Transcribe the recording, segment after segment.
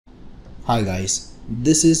Hi guys,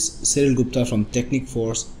 this is Cyril Gupta from Technic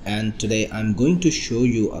Force, and today I'm going to show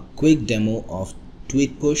you a quick demo of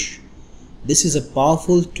Tweetpush. This is a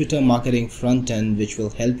powerful Twitter marketing front end which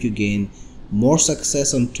will help you gain more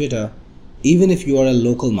success on Twitter even if you are a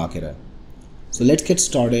local marketer. So let's get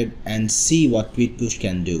started and see what Tweetpush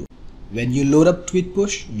can do. When you load up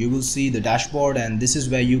Tweetpush, you will see the dashboard, and this is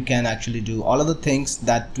where you can actually do all of the things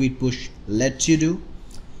that Tweetpush lets you do.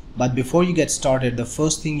 But before you get started, the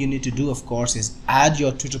first thing you need to do, of course, is add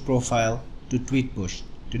your Twitter profile to Tweetpush.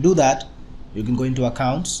 To do that, you can go into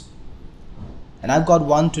accounts, and I've got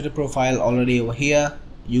one Twitter profile already over here.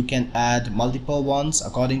 You can add multiple ones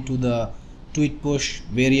according to the Tweetpush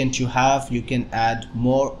variant you have. You can add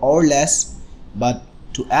more or less, but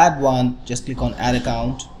to add one, just click on add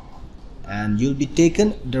account and you'll be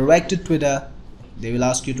taken direct to Twitter. They will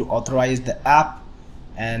ask you to authorize the app,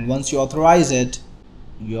 and once you authorize it,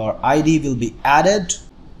 your ID will be added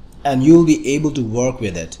and you'll be able to work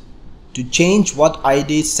with it. To change what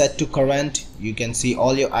ID is set to current, you can see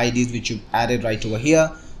all your IDs which you've added right over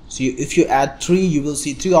here. So if you add 3, you will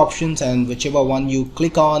see 3 options, and whichever one you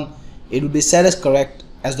click on, it will be set as correct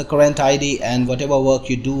as the current ID, and whatever work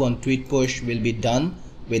you do on Tweetpush will be done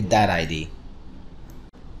with that ID.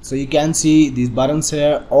 So you can see these buttons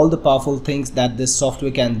here, all the powerful things that this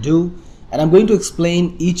software can do, and I'm going to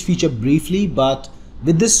explain each feature briefly. But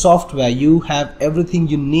with this software, you have everything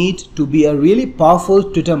you need to be a really powerful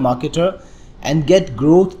Twitter marketer and get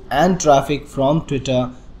growth and traffic from Twitter,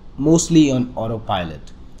 mostly on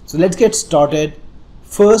autopilot. So let's get started.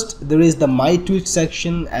 First, there is the My Tweet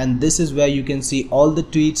section, and this is where you can see all the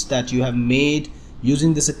tweets that you have made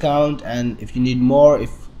using this account. And if you need more,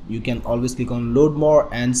 you can always click on load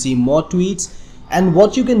more and see more tweets. And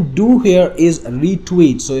what you can do here is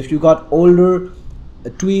retweet. So if you got older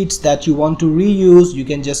tweets that you want to reuse, you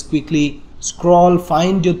can just quickly scroll,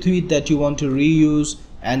 find your tweet that you want to reuse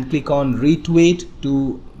and click on retweet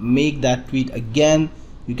to make that tweet again.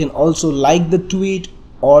 You can also like the tweet,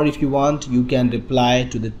 or if you want, you can reply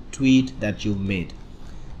to the tweet that you've made.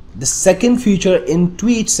 The second feature in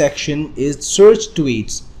tweet section is search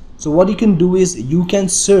tweets. So what you can do is you can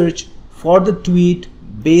search for the tweet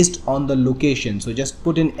based on the location. So just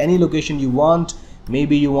put in any location you want.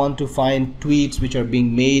 Maybe you want to find tweets which are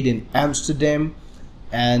being made in Amsterdam,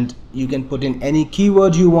 and you can put in any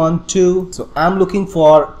keyword you want to. So I'm looking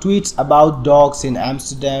for tweets about dogs in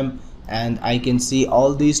Amsterdam, and I can see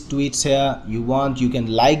all these tweets here. You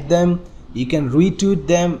can like them, you can retweet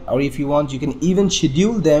them, or if you want, you can even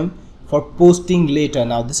schedule them for posting later.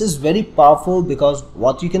 Now this is very powerful because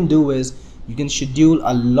what you can do is you can schedule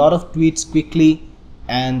a lot of tweets quickly,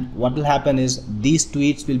 and what will happen is these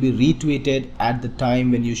tweets will be retweeted at the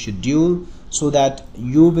time when you schedule, so that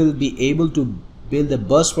you will be able to build a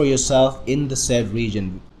buzz for yourself in the said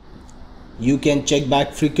region. You can check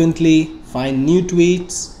back frequently, find new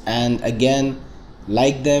tweets, and again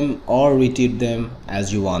like them or retweet them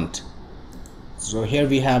as you want. So here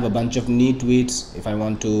we have a bunch of new tweets. If I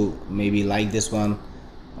want to maybe like this one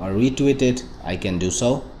or retweet it, I can do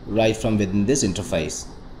so right from within this interface.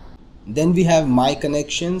 Then we have My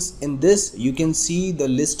Connections. In this, you can see the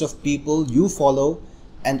list of people you follow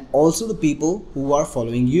and also the people who are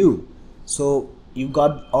following you. So you've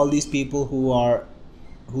got all these people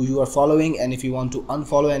who you are following, and if you want to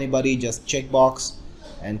unfollow anybody, just check box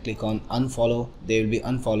and click on unfollow. They will be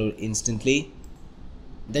unfollowed instantly.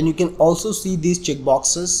 Then you can also see these check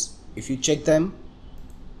boxes. If you check them,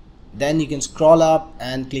 then you can scroll up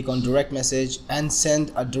and click on direct message and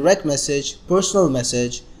send a direct message, personal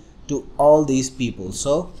message to all these people.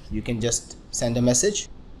 So you can just send a message.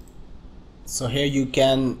 So here you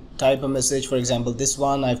can type a message. For example, this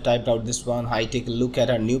one, I've typed out this one: hi, take a look at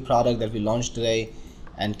our new product that we launched today,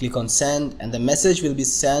 and click on send, and the message will be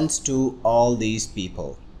sent to all these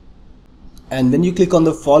people. And when you click on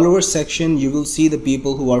the follower section, you will see the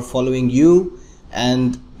people who are following you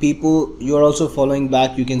and people you are also following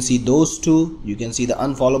back. You can see those two. You can see the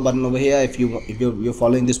unfollow button over here. If you're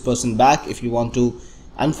following this person back, if you want to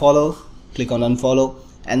unfollow, click on unfollow.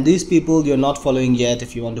 And these people you're not following yet,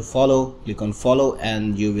 if you want to follow, click on follow,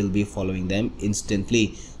 and you will be following them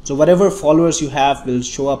instantly. So whatever followers you have will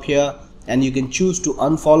show up here, and you can choose to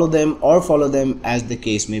unfollow them or follow them as the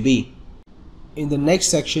case may be. In the next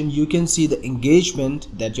section, you can see the engagement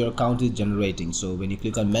that your account is generating. So when you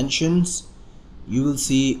click on mentions, you will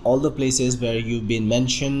see all the places where you've been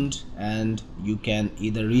mentioned, and you can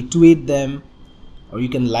either retweet them, or you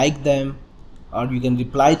can like them, or you can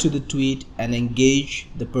reply to the tweet and engage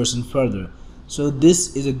the person further. So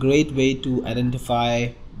this is a great way to identify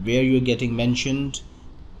where you're getting mentioned,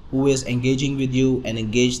 who is engaging with you, and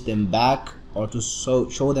engage them back or to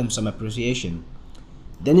show them some appreciation.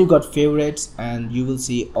 Then you got favorites, and you will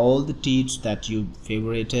see all the tweets that you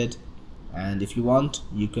favorited, and if you want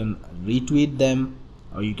you can retweet them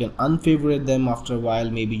or you can unfavorite them after a while.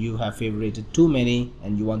 Maybe you have favorited too many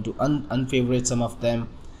and you want to unfavorite some of them.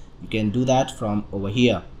 You can do that from over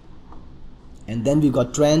here. And then we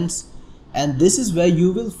got trends, and this is where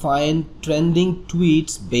you will find trending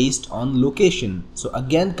tweets based on location. So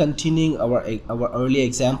again, continuing our early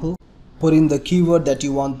example, put in the keyword that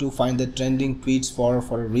you want to find the trending tweets for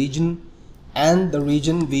a region, and the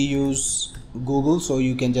region we use Google, so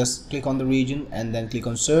you can just click on the region and then click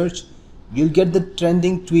on search. You'll get the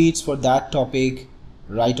trending tweets for that topic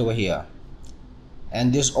right over here.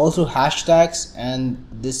 And there's also hashtags, and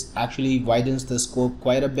this actually widens the scope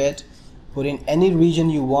quite a bit. Put in any region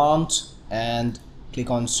you want and click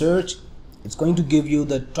on search. It's going to give you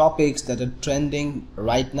the topics that are trending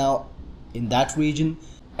right now in that region,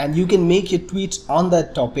 and you can make your tweets on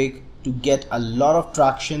that topic to get a lot of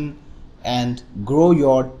traction and grow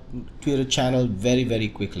your Twitter channel very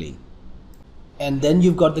quickly. And then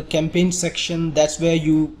you've got the campaign section. That's where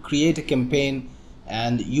you create a campaign,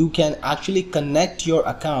 and you can actually connect your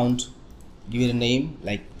account, give it a name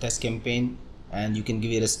like test campaign, and you can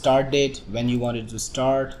give it a start date, when you want it to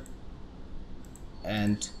start,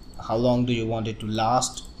 and how long do you want it to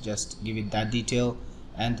last, just give it that detail,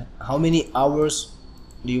 and how many hours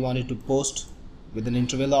do you want it to post with an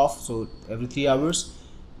interval of, so every 3 hours.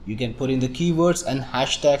 You can put in the keywords and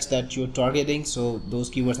hashtags that you're targeting, so those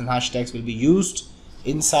keywords and hashtags will be used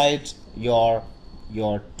inside your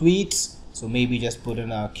tweets. So maybe just put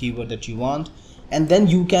in a keyword that you want, and then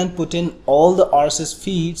you can put in all the RSS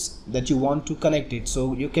feeds that you want to connect it.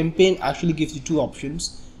 So your campaign actually gives you two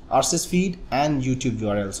options, RSS feed and YouTube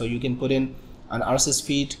URL. So you can put in an RSS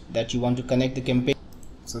feed that you want to connect the campaign,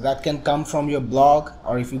 so that can come from your blog,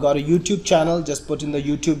 or if you got a YouTube channel, just put in the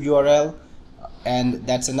YouTube URL and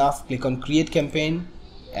that's enough. Click on create campaign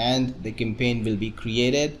and the campaign will be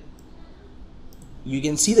created. You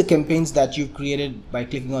can see the campaigns that you've created by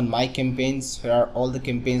clicking on my campaigns. Here are all the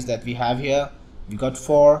campaigns that we have here. We got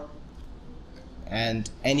 4, and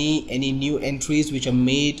any new entries which are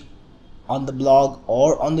made on the blog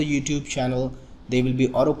or on the YouTube channel, they will be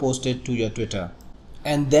auto posted to your Twitter.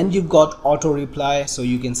 And then you've got auto reply, so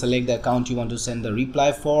you can select the account you want to send the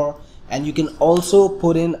reply for, and you can also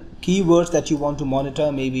put in keywords that you want to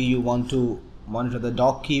monitor. Maybe you want to monitor the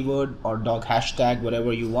dog keyword or dog hashtag,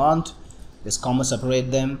 whatever you want. Just comma separate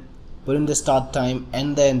them, put in the start time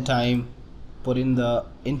and the end time, put in the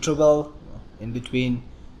interval in between,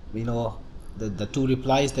 you know, the two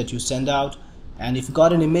replies that you send out. And if you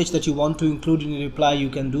got an image that you want to include in your reply, you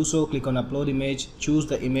can do so. Click on upload image, choose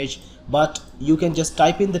the image, but you can just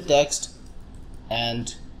type in the text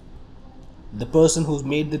and the person who's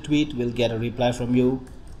made the tweet will get a reply from you.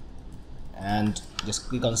 And just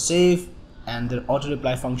click on save and the auto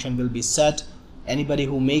reply function will be set. Anybody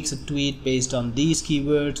who makes a tweet based on these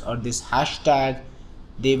keywords or this hashtag,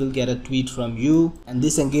 they will get a tweet from you, and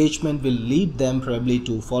this engagement will lead them probably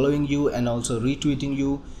to following you and also retweeting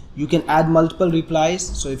you. You can add multiple replies,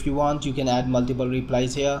 so if you want you can add multiple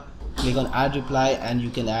replies here. Click on add reply and you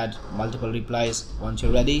can add multiple replies. Once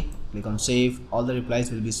you're ready, click on save. All the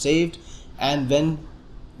replies will be saved, and when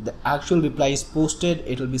the actual reply is posted,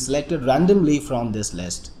 it will be selected randomly from this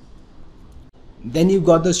list. Then you've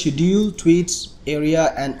got the schedule tweets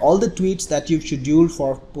area, and all the tweets that you've scheduled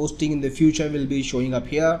for posting in the future will be showing up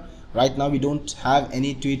here. Right now we don't have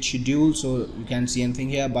any tweet scheduled, so you can't see anything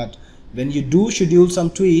here, but when you do schedule some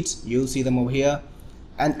tweets, you'll see them over here.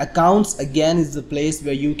 And accounts again is the place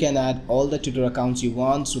where you can add all the Twitter accounts you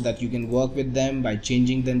want, so that you can work with them by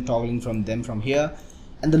changing them, toggling from them from here.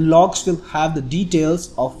 And the logs will have the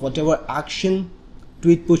details of whatever action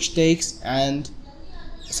Tweetpush takes, and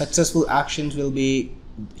successful actions will be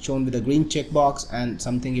shown with a green checkbox, and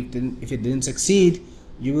something if it didn't succeed,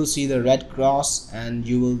 you will see the red cross, and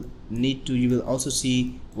you will also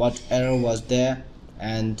see what error was there,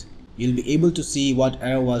 and you'll be able to see what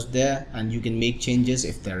error was there, and you can make changes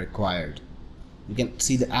if they're required. You can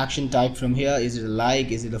see the action type from here. Is it a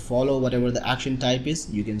like, is it a follow, whatever the action type is,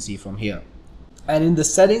 you can see from here. And in the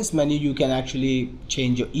settings menu, you can actually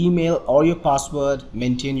change your email or your password,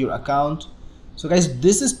 maintain your account. So guys,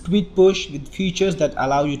 this is Tweetpush with features that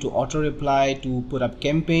allow you to auto reply, to put up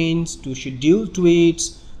campaigns, to schedule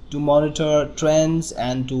tweets, to monitor trends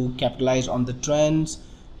and to capitalize on the trends,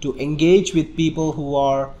 to engage with people who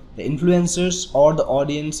are the influencers or the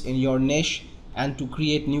audience in your niche, and to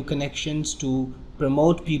create new connections, to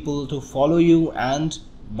promote people to follow you, and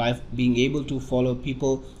by being able to follow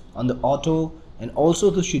people on the auto, and also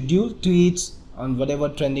to schedule tweets on whatever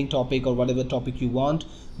trending topic or whatever topic you want,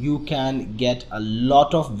 you can get a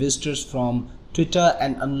lot of visitors from Twitter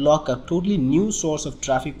and unlock a totally new source of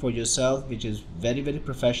traffic for yourself, which is very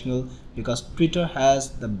professional, because Twitter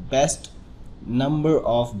has the best number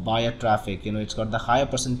of buyer traffic. It's got the higher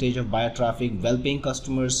percentage of buyer traffic, well-paying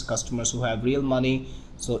customers who have real money.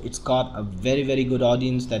 So it's got a very good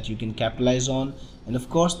audience that you can capitalize on. And of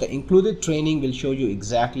course, the included training will show you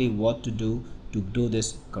exactly what to do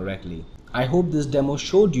this correctly. I hope this demo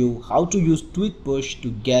showed you how to use Tweetpush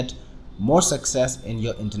to get more success in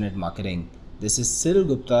your internet marketing. This is Cyril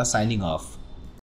Gupta signing off.